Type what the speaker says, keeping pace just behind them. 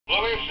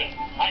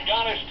I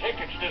got us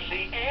tickets to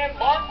see Ann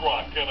Mark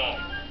Rock tonight.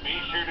 Be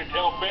sure to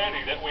tell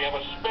Betty that we have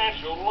a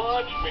special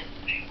lunch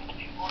meeting.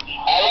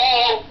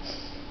 Hello?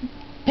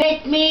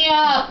 Pick me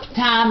up,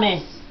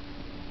 Thomas.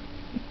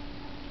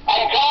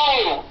 I'm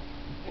calling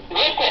you.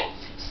 Listen.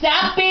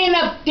 Stop being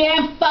a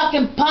damn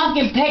fucking punk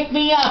and pick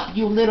me up,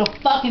 you little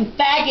fucking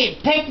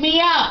faggot. Pick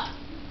me up.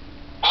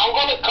 I'm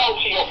gonna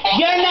come to your fucking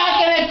You're not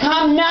gonna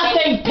come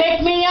nothing.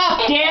 Pick me up,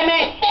 damn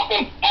it.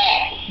 fucking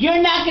ass.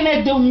 You're not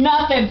gonna do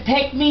nothing.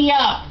 Pick me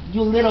up,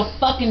 you little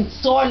fucking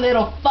sore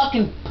little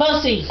fucking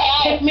pussy.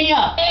 Pick me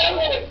up. Wait a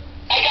minute.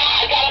 I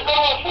got a good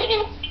one for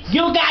you.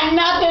 You got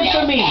nothing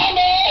for me.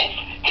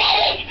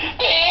 Thomas,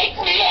 pick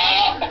me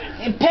up.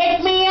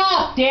 Pick me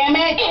up, damn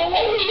it.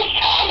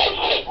 Thomas,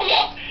 pick me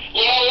up.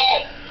 You know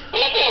what?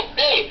 Listen,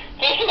 hey,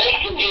 this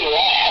makes me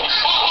laugh.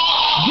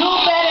 You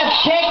better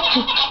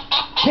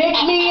pick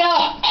me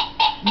up.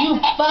 You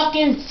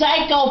fucking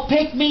psycho,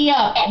 pick me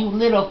up. You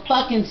little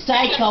fucking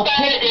psycho,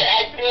 pick You're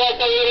acting like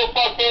a little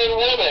fucking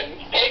woman.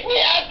 Pick me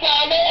up,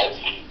 Thomas.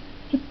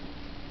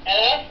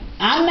 Hello?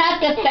 I'm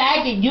not the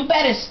faggot. You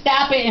better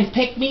stop it and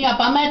pick me up.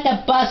 I'm at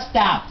the bus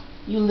stop.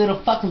 You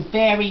little fucking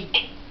fairy.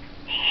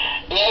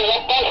 Yeah,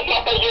 what bus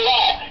stop are you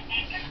at?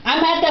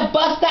 I'm at the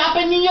bus stop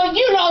in New York.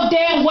 You know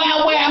damn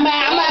well where I'm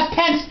at. I'm at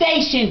Penn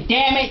Station,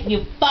 damn it, you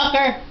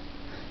fucker.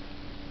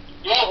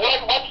 Yeah,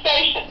 what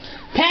station?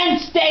 Penn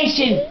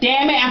Station,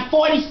 damn it. I'm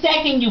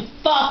 42nd, you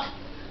fuck.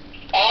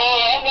 Oh,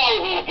 I know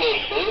who this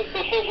is.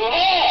 This is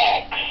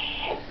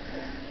Max.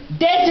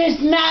 This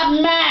is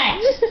not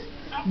Max.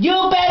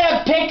 You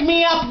better pick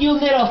me up, you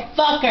little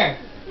fucker.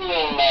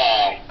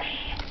 Max.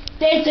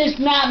 This is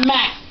not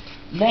Max.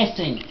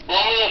 Listen,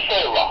 Let me just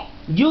say wrong.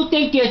 you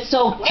think you're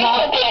so Listen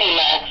tough. to me,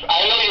 Max.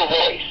 I know your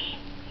voice.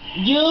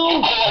 You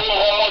Call me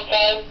one more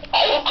time.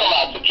 I will come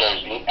out to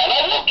Jersey and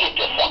I will kick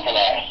your fucking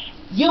ass.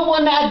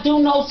 will not do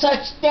no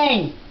such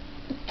thing.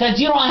 Cause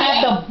you don't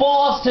have the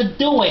balls to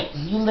do it,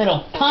 you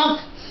little punk.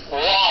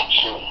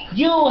 Watch you.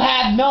 You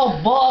have no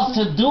balls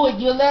to do it,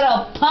 you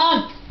little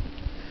punk.